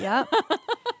 what? Yep.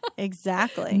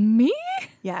 Exactly. Me?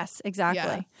 Yes, exactly.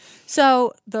 Yeah.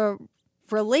 So the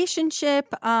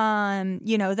relationship. Then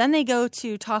they go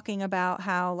to talking about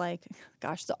how, like,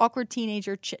 gosh, the awkward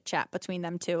teenager chit chat between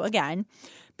them two again,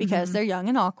 because they're young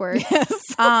and awkward.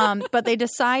 Yes. But they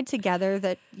decide together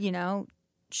that,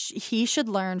 he should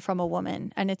learn from a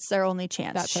woman, and it's their only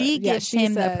chance. She gives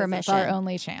him the permission. It's our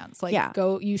only chance. Like,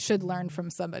 go. You should learn from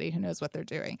somebody who knows what they're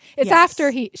doing. It's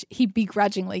after he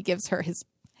begrudgingly gives her his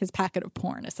packet of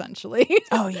porn, essentially.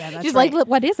 Oh yeah, that's she's right. like,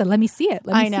 "What is it? Let me see it."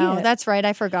 I know, that's right.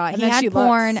 I forgot. He had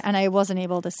porn, and I wasn't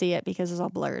able to see it because it was all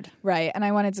blurred. Right, and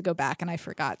I wanted to go back, and I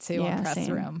forgot to on press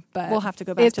same. room. But we'll have to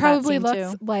go back. It to probably that scene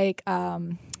looks too. like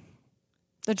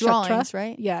the drawings,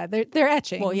 right? Yeah, they're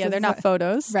etching. Well, yeah, they're not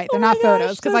photos. Right, they're not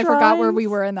photos, because I forgot where we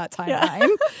were in that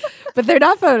timeline. But they're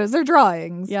not photos, they're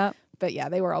drawings. Yeah. But yeah,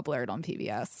 they were all blurred on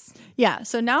PBS. Yeah,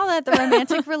 so now that the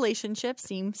romantic relationship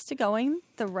seems to going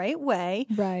the right way,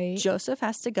 right, Joseph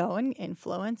has to go and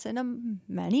influence in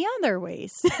many other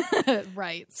ways.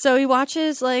 Right. So he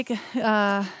watches, like,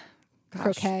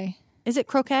 croquet. Is it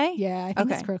croquet? Yeah, I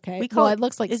think it's croquet. It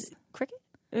looks like... Is cricket?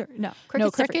 No,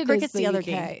 cricket's the other UK.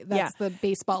 game. That's the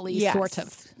baseball-y sort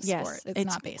of sport. It's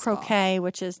not baseball. Croquet,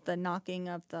 which is the knocking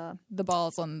of the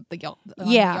balls on the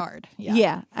yard.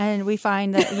 Yeah, and we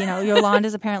find that Yolande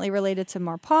is apparently related to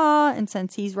Maurepas, and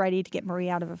since he's ready to get Marie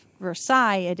out of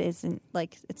Versailles,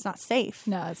 it's not safe.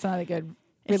 No, it's not a good.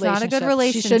 It's not a good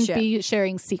relationship. She shouldn't be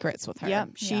sharing secrets with her. Yep.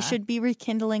 She should be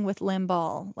rekindling with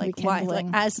Lamballe. Like, why? Like,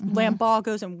 as Lamballe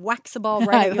goes and whacks a ball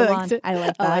right at Yolande. I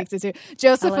like that. I liked it too.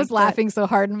 Joseph was laughing so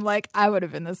hard, and I'm like, I would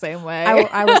have been the same way.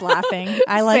 I was laughing.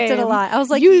 I liked it a lot. I was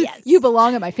like, you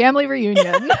belong at my family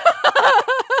reunion.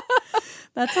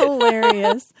 That's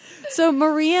hilarious. So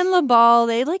Marie and Lamballe,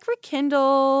 they like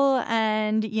rekindle,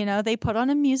 and they put on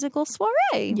a musical soiree,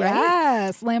 right?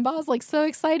 Yes. Lamballe's like so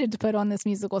excited to put on this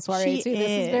musical soiree too.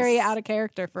 This is very out of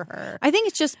character for her. I think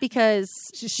it's just because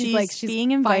she's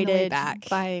being invited back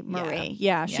by Marie.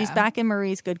 Yeah, she's back in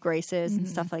Marie's good graces and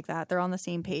stuff like that. They're on the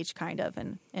same page kind of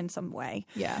in some way.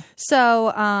 Yeah.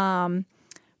 So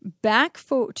back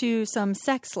to some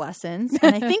sex lessons,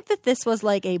 and I think that this was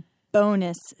like a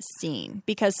bonus scene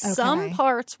because some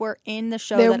parts were in the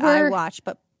show that I watched,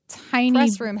 but tiny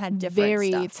press room had different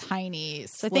very stuff. Tiny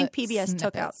so I think PBS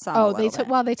took out some. They took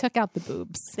out the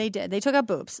boobs. They did. They took out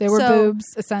boobs. There were boobs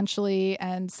essentially,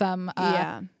 and some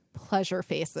pleasure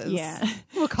faces. Yeah.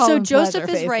 We'll call so them Joseph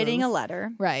faces. is writing a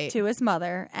letter to his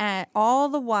mother, and all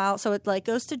the while, so it like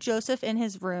goes to Joseph in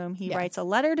his room. He writes a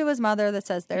letter to his mother that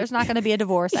says, "There's not going to be a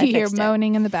divorce." You hear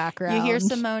moaning in the background. You hear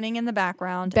some moaning in the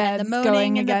background. Bed's and the moaning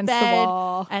going in against the bed, the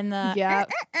wall, and the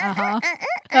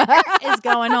is is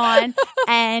going on,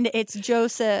 and it's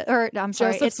Joseph,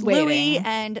 it's waiting. Louis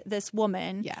and this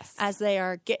woman. Yes, as they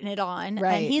are getting it on,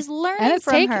 right. and he's learning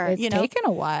from her. It's taken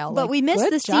a while, but we missed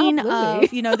the scene of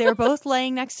they were both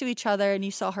laying next to each other, and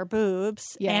you saw her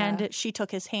boobs, and she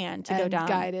took his hand to go down,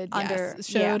 guided, under,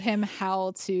 showed him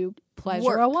how to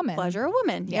pleasure a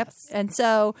woman. Yes, and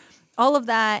so. All of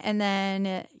that, and then,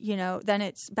 then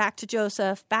it's back to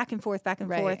Joseph, back and forth.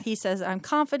 He says, "I'm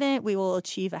confident we will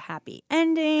achieve a happy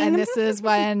ending." And this is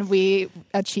when we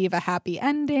achieve a happy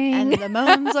ending. And the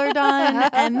moans are done.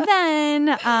 And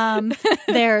then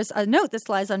there's a note that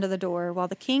slides under the door. While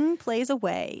the king plays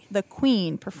away, the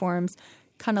queen performs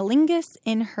cunnilingus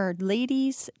in her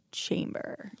lady's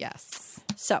chamber. Yes.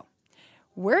 So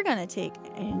we're going to take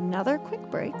another quick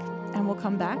break, and we'll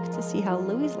come back to see how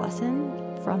Louis' lesson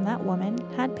from that woman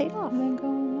had paid off. And then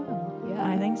going well. Yeah,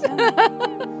 I think so.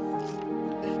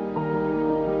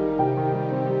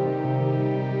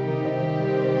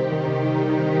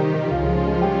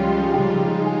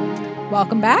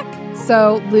 Welcome back.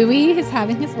 So Louis is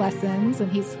having his lessons,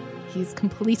 and he's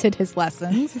completed his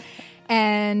lessons,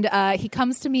 and he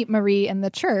comes to meet Marie in the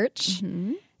church,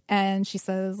 and she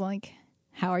says, like,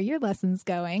 "How are your lessons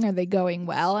going? Are they going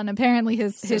well?" And apparently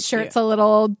his shirt's a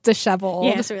little disheveled.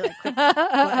 Yeah, so he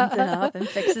buttons it up and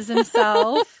fixes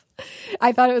himself.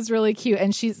 I thought it was really cute.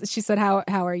 And she said, how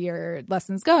are your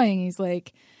lessons going? He's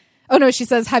like, oh no, she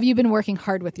says, "Have you been working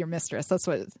hard with your mistress?" That's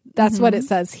what it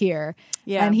says here.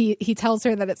 Yeah. And he tells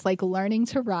her that it's like learning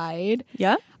to ride.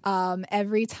 Yeah.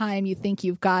 Every time you think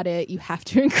you've got it, you have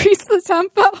to increase the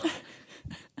tempo.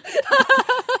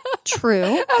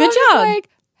 True. Good job. Like,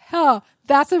 oh,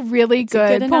 that's a really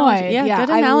good point. Yeah, good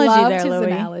analogy there, Louis.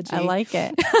 Analogy. I like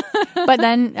it. But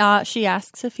then she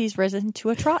asks if he's risen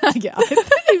to a trot. Yeah,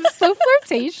 he's so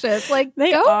flirtatious. Like,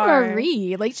 they go are.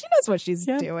 Marie. Like, she knows what she's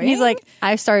doing. He's like,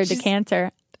 "I started to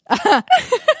canter." I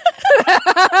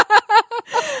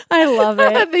love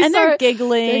it. They're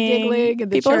giggling.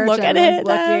 And people look at it.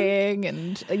 Looking,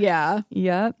 and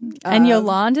Yep. And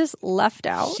Yolande is left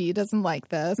out. She doesn't like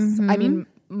this. I mean,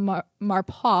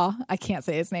 Marpaw, I can't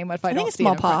say his name if I don't it's see it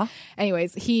in Marpaw. front.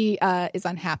 Anyways, he is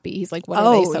unhappy. He's like, what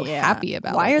are they so happy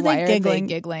about? Why are they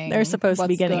giggling? They're supposed to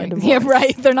be getting a divorce. Yeah,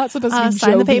 right. They're not supposed to be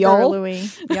sign the paper, jovial.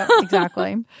 Louis. Yep,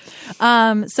 exactly.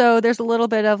 So there's a little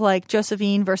bit of like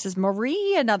Josephine versus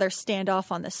Marie, another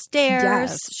standoff on the stairs.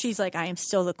 Yes. She's like, I am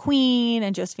still the queen.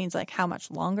 And Josephine's like, how much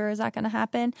longer is that going to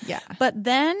happen? Yeah. But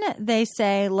then they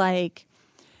say like,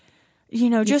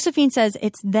 Josephine says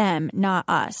it's them, not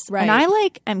us. Right. And I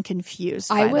am confused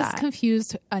by I was that.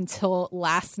 confused until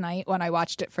last night when I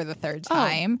watched it for the third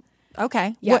time.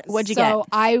 Okay. Yes. What'd you get? So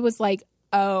I was like,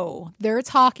 oh, they're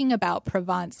talking about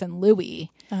Provence and Louis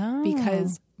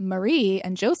because Marie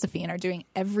and Josephine are doing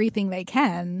everything they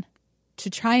can to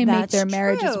try and make their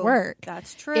marriages work.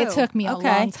 That's true. It took me a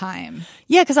long time.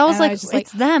 Yeah, because I was like, just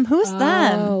it's them. Who's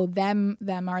them? Oh, them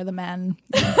are the men.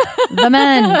 The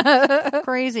men.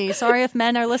 Crazy. Sorry if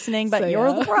men are listening, but So,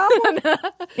 you're the problem.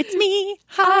 It's me.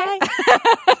 Hi.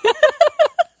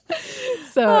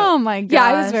 So, Oh my gosh. yeah,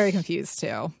 I was very confused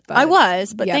too. But I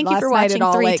was, but thank you for last night watching it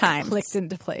all, 3 like, times. clicked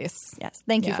into place. Yes,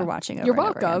 thank you Yeah. for watching. Over You're and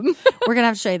over welcome. again. We're gonna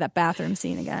have to show you that bathroom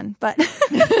scene again. But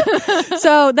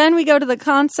so then we go to the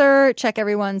concert, check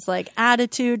everyone's like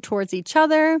attitude towards each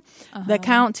other. The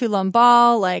Count to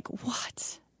Lamballe, like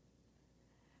what?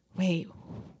 Wait,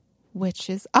 which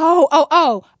is oh,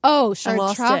 I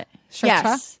lost it. Chartres?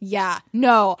 Yes. Yeah.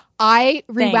 No, I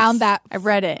rewound that. I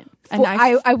read it. And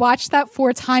I watched that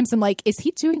 4 times. I'm like, is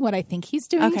he doing what I think he's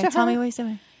doing okay, to tell her? me what he's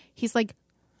doing. He's like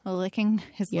licking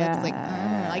his lips, like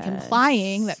Yes.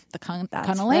 implying that the That's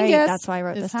cunnilingus right. That's why I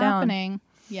wrote is this down. happening.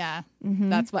 Yeah,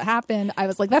 that's what happened. I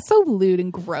was like, that's so lewd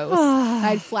and gross. I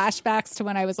had flashbacks to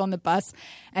when I was on the bus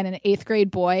and an 8th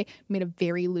grade boy made a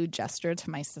very lewd gesture to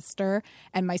my sister.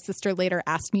 And my sister later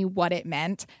asked me what it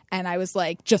meant. And I was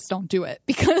like, just don't do it.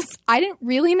 Because I didn't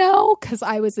really know because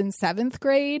I was in 7th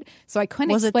grade. So I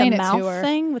couldn't explain it the it mouth to her.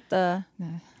 thing with the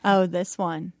this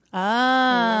one. Oh,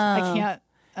 I can't.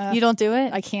 You don't do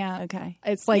it? I can't. Okay.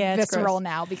 It's like Yeah, it's visceral gross.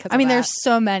 now because I mean, of that. there's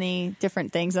so many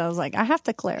different things. I was like, I have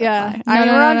to clarify. Yeah. I mean,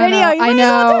 we're on video. You I might as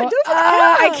well do know. it. Do it for the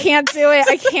I camera. can't do it.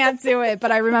 I can't do it.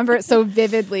 But I remember it so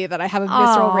vividly that I have a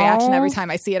visceral reaction every time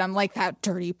I see it. I'm like that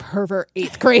dirty pervert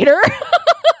 8th grader.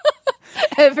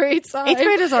 Every time. 8th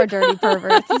graders are dirty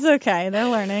perverts. It's okay. They're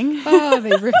learning. Oh,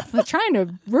 they're trying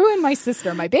to ruin my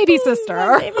sister, my baby sister.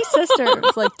 My baby sister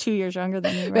is like 2 years younger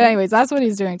than me. Right? But anyways, that's what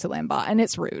he's doing to Lamballe, and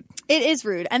it's rude. It is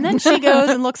rude. And then she goes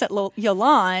and looks at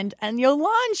Yolande, and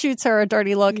Yolande shoots her a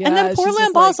dirty look. Yeah, and then poor she's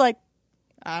just Lamballe's like,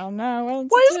 I don't know.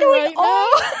 what is going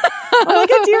on? I'm like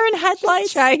a deer in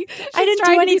headlights. I didn't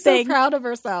do To anything. be so proud of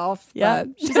herself. Yeah.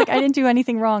 but- She's like, I didn't do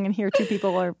anything wrong. And here 2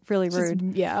 people are really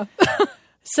rude. yeah.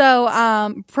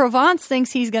 So Provence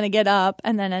thinks he's going to get up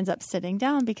and then ends up sitting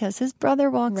down because his brother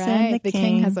walks in. The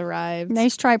king has arrived.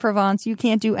 Nice try, Provence. You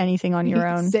can't do anything on your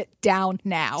own. Sit down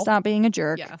now. Stop being a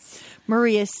jerk. Yes.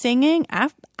 Marie is singing.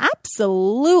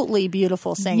 Absolutely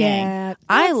beautiful singing. Yeah,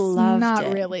 I loved not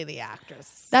it. really the actress.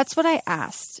 That's what I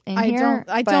asked in here.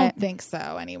 I but don't think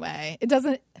so. Anyway, it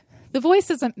doesn't. The voice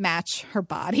doesn't match her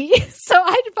body, so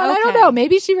I don't Okay. know.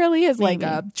 Maybe she really is like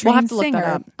Maybe. a We'll trained have to look singer.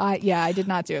 that up. I did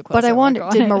not do a close. But I wonder,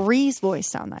 look on did it. Marie's voice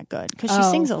sound that good? Because she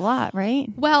sings a lot, right?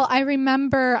 Well, I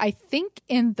remember. I think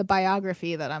in the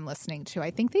biography that I'm listening to,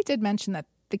 I think they did mention that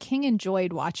the king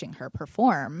enjoyed watching her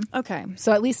perform. Okay.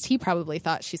 So at least he probably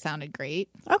thought she sounded great.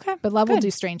 Okay. But love will Good.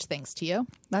 do strange things to you.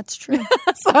 That's true.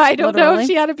 So I don't know Literally. if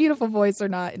she had a beautiful voice or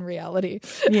not in reality.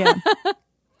 Yeah.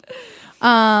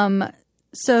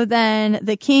 So then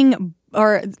the king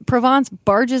or Provence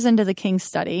barges into the king's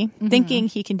study thinking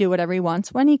he can do whatever he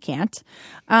wants when he can't.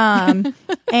 And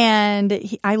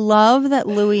I love that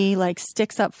Louis like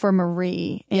sticks up for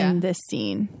Marie in this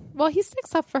scene. Well, he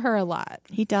sticks up for her a lot.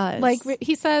 He does. Like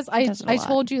he says, I does it a lot.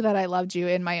 told you that I loved you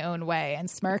in my own way, and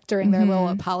smirked during their little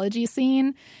apology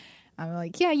scene. I'm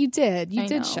like, yeah, you did. You I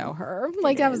did know. show her.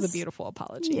 Like that was a beautiful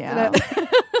apology. Yeah. But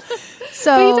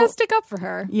So he does stick up for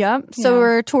her. Yep. So Yeah.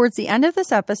 we're towards the end of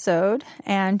this episode,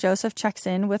 and Joseph checks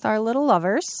in with our little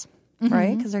lovers,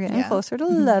 right? Because they're getting closer to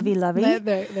lovey.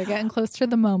 They're getting close to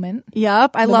the moment.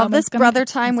 Yep. I love this moment's gonna- brother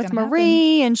time it's with gonna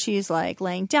Marie, and she's like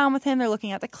laying down with him. They're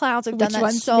looking at the clouds. I've done Which that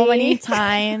one's so many me?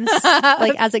 times.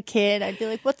 Like as a kid, I'd be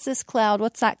like, "What's this cloud?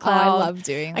 What's that cloud?" I love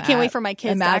doing I can't wait that. for my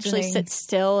kids to actually Imagining- sit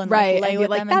still and Right, like, lay and be with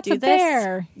like, them "That's and a do this.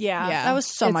 bear." Yeah, Yeah, that was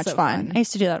so it's much so fun. fun. I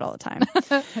used to do that all the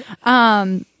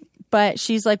time. But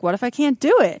she's like, what if I can't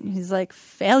do it? And he's like,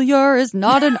 failure is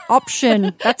not an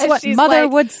option. That's what She's mother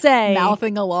like would say.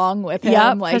 Mouthing along with him.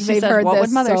 Yep, Like 'cause she they've says, heard "What this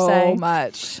would mother so say?"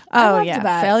 much. I Oh loved yeah,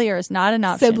 that. failure is not an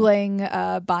option. Sibling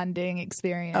bonding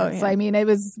experience. Oh, yeah. I mean, it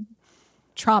was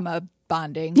trauma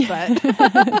bonding, but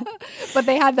but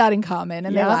they had that in common,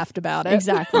 and they laughed about it.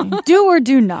 Exactly. Do or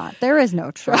do not. There is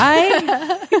no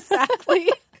try. Exactly.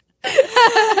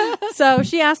 So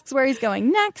she asks where he's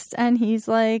going next, and he's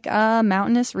like, a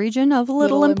mountainous region of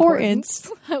little importance.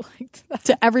 I liked that.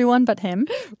 To everyone but him.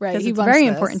 Right. Because He it's wants very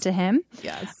this. important to him.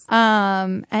 Yes.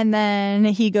 And then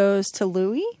he goes to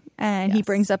Louis, and he Yes.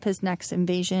 brings up his next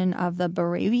invasion of the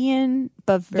Bavarian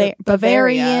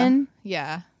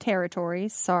Yeah.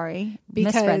 territories. Sorry,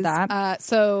 Because misread that.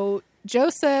 So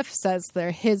Joseph says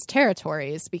they're his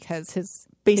territories because his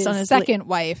on his second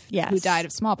wife, Yes. who died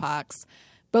of smallpox,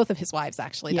 both of his wives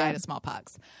actually Yeah. died of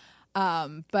smallpox.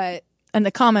 But And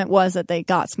the comment was that they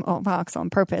got smallpox on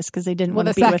purpose because they didn't want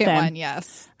the to be with second him. one,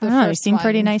 yes, I the don't know, he first seemed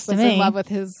pretty one nice to was me. in love with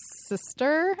his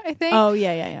sister, I think. Oh,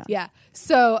 yeah. Yeah.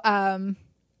 So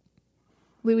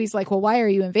Louis like, well, why are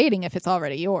you invading if it's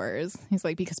already yours? He's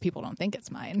like, because people don't think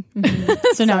it's mine.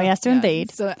 So now he has to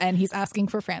invade. So and he's asking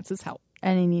for France's help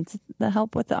And he needs the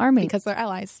help with the army. because they're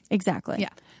allies. Exactly. Yeah.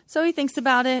 So he thinks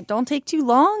about it. Don't take too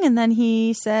long. And then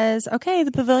he says, okay,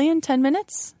 the pavilion, 10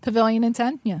 minutes. Pavilion in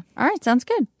 10? Yeah. All right, sounds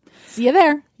good. See you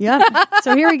there. Yep.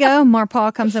 So here we go.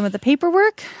 Marpaul comes in with the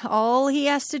paperwork. All he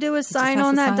has to do is sign has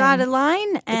on to that sign. dotted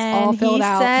line. And all filled he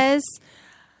out. says,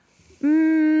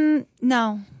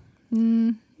 no.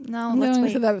 No, I'm let's going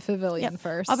wait. to the pavilion Yep.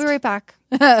 first. I'll be right back.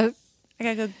 I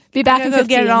gotta go. Be back I in gotta go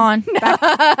get 15. it on.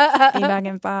 Be back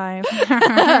in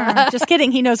 5. Just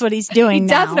kidding. He knows what he's doing He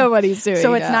now. does know what he's doing.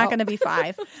 So it's now. not going to be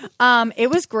 5.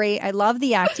 It was great. I love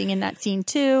the acting in that scene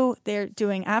too. They're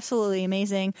doing absolutely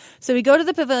amazing. So we go to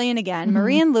the pavilion again. Mm-hmm.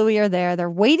 Marie and Louis are there. They're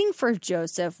waiting for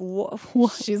Joseph.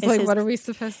 She's like, what are we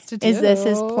supposed to do? Is this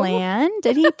his plan?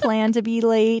 Did he plan to be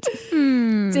late?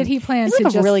 Did he plan He's to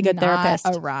like a just really good not therapist.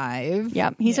 arrive? Yeah,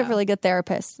 he's a really good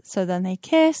therapist. So then they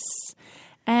kiss.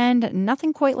 And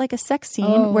nothing quite like a sex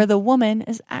scene where the woman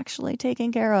is actually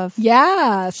taken care of.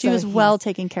 Yeah. She was well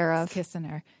taken care of. Kissing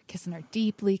her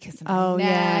deeply, kissing her Oh, neck.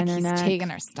 yeah, and her He's neck. taking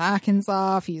her stockings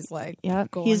off. He's like,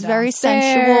 Yep. going He's very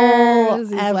downstairs. sensual.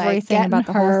 He's Everything like about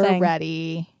the getting whole her thing.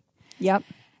 ready. Yep.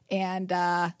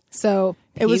 And so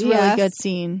It was a really PBS good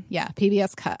scene. Yeah,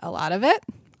 PBS cut a lot of it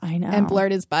I know. and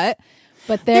blurred his butt.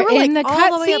 But They they're were in like the all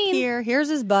cut the way scene. up here. Here's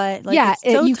his butt. Like, Yeah,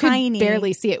 it's so you tiny. could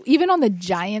barely see it. Even on the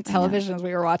giant televisions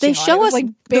we were watching, They show it was us like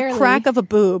the barely. crack of a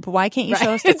boob. Why can't you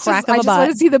show us the It's crack just, of I a just want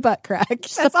butt? to see the butt crack.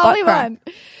 That's the all butt we crack. want.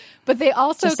 But they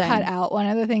also Just cut saying. out one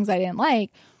of the things I didn't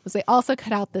like was they also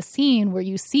cut out the scene where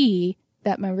you see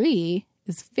that Marie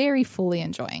is very fully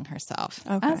enjoying herself,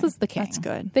 Okay. as is the king. That's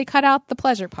good. They cut out the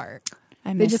pleasure part. I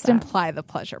They missed just that. imply the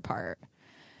pleasure part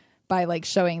by like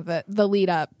showing the lead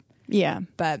up. Yeah.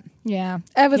 But yeah,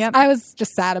 I was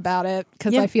just sad about it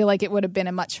because Yep. I feel like it would have been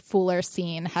a much fuller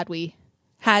scene had we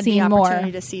Had the seen opportunity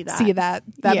more, to see that. see that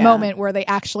Yeah. moment where they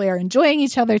actually are enjoying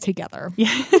each other together.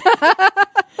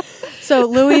 So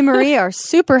Louis and Marie are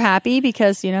super happy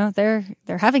because, you know, they're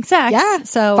having sex. Yeah,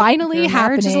 So finally their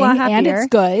marriage is a happening, lot and happier. it's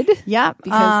good Yep.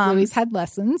 because Louis had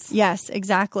lessons. Yes,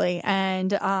 exactly.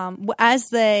 And as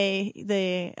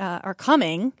they are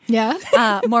coming, Yeah,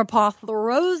 Marpaul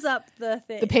throws up the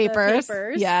papers.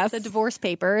 Yes. the divorce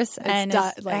papers, and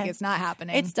it's not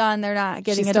happening. it's done. They're not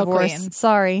getting She's a still divorce. queen.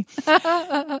 Sorry.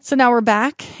 So now we're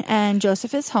back, and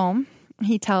Joseph is home.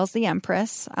 He tells the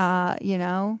Empress, you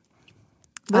know,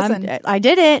 Listen. I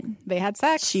did it. They had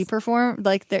sex. She performed,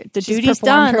 like, the She's duty's performed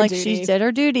done. her Like, duty. she did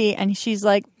her duty. And she's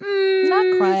like,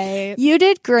 not quite. you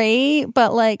did great,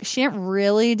 but, like, she didn't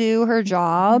really do her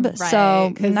job. Right,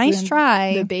 So 'cause nice then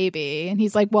try. the baby. And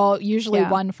he's like, well, usually Yeah.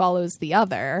 one follows the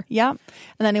other. Yep.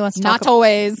 And then he wants to Not talk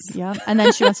always. Yep. And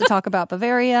then she wants to talk about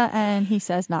Bavaria, and he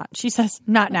says not. She says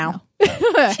not now.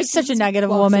 She's such a negative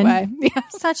Walks woman. away. Yeah.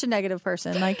 Such a negative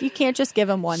person. Like, you can't just give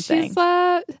him one thing.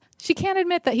 She's, she can't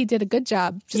admit that he did a good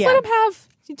job. Just Yeah. let him have.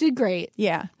 He did great.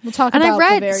 Yeah. We'll talk And about I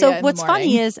read, Bavaria so in what's the morning.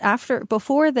 funny is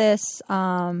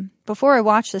before I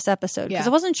watched this episode, because Yeah.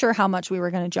 I wasn't sure how much we were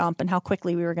going to jump and how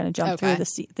quickly we were going to jump Okay.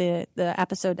 through the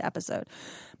episode to episode.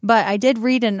 But I did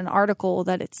read in an article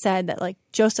that it said that, like,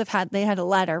 they had a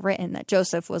letter written that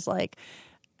Joseph was like,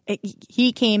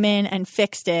 he came in and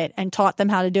fixed it and taught them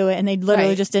how to do it, and they literally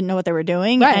Right. just didn't know what they were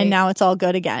doing, Right. and now it's all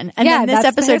good again. And Yeah, then this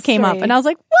that's the episode came up, history. and I was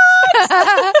like,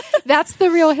 what? That's the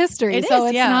real history. It so is,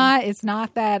 it's yeah. it's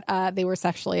not that they were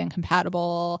sexually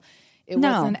incompatible. It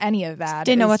No. wasn't any of that.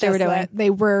 Didn't It know was what they were just doing. that They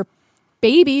were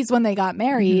babies when they got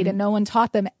married, and no one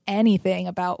taught them anything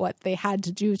about what they had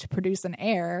to do to produce an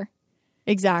heir.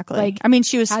 Exactly. Like, I mean,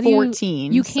 she was How do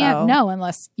 14. You can't so- know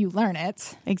unless you learn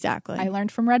it. Exactly. I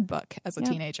learned from Red Book as a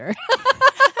teenager.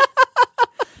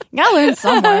 You gotta learn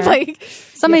somewhere. Like,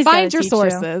 Somebody's you gotta find your teach you.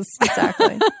 sources.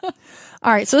 Exactly.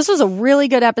 All right, so this was a really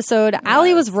good episode.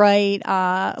 Allie was right.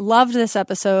 Loved this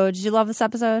episode. Did you love this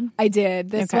episode? I did.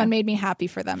 This one made me happy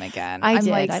for them again. I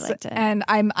did. I liked it. And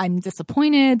I'm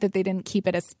disappointed that they didn't keep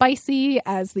it as spicy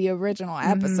as the original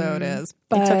episode is.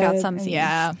 But they took out some scenes.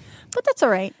 Yeah. But that's all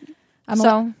right.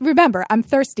 Remember, I'm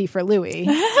thirsty for Louis.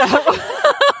 So.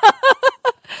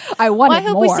 I want I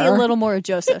hope more. we see a little more of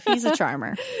Joseph. He's a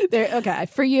charmer. Okay.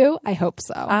 For you, I hope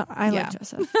so. I like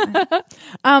Joseph.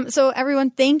 Right. So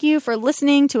everyone, thank you for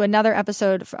listening to another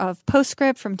episode of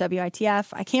Postscript from WITF.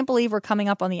 I can't believe we're coming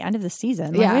up on the end of the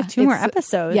season. We have 2 more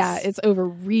episodes. Yeah, it's over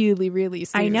really, really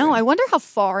soon. I know. I wonder how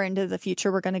far into the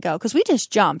future we're going to go because we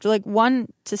just jumped like 1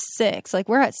 to 6. Like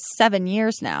we're at 7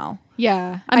 years now.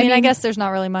 Yeah. I mean, I guess there's not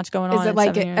really much going on. Is it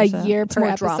like a year per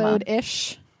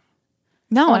episode-ish?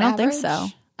 No, I don't think so.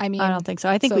 I mean, I don't think so.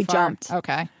 I think we jumped.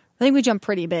 Okay. I think we jumped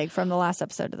pretty big from the last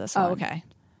episode to this one. Oh, okay.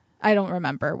 I don't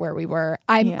remember where we were.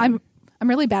 I'm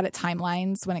really bad at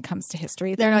timelines when it comes to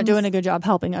history. They're not doing a good job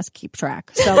helping us keep track.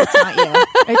 So it's not you.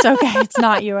 It's okay. It's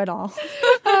not you at all.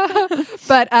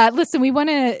 But listen, we want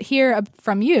to hear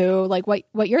from you, like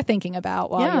what you're thinking about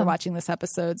while you're watching this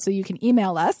episode. So you can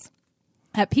email us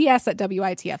at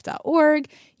ps@witf.org.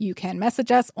 You can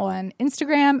message us on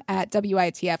Instagram at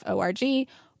WITFORG.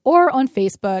 Or on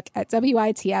Facebook at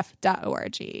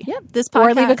WITF.org. Yep. This podcast.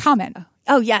 Or leave a comment.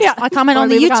 Oh, yes. A comment on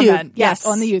the YouTube. Yes,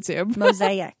 on the YouTube.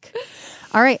 Mosaic.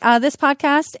 All right. This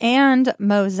podcast and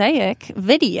Mosaic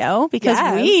video, because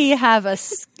we have a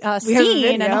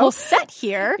scene and a whole set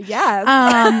here.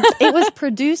 Yes. It was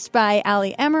produced by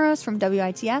Allie Amoros from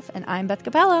WITF, and I'm Beth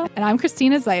Capello. And I'm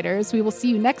Christina Zeiters. We will see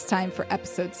you next time for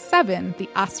episode 7, The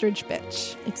Ostrich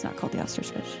Bitch. It's not called The Ostrich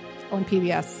Bitch. On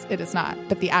PBS, it is not,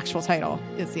 but the actual title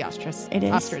is The Ostrich. It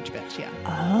is? Ostrich Bitch, yeah.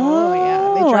 Oh,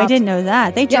 yeah. I didn't know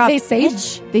that. They dropped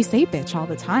bitch? They say bitch all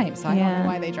the time, so I don't know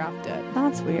why they dropped it.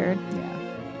 That's weird.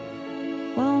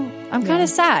 Yeah. Well, I'm kind of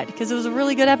sad because it was a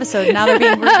really good episode. And now they're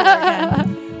being rude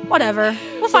again. Whatever.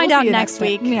 We'll find out next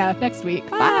week. Yeah, next week.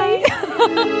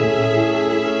 Bye.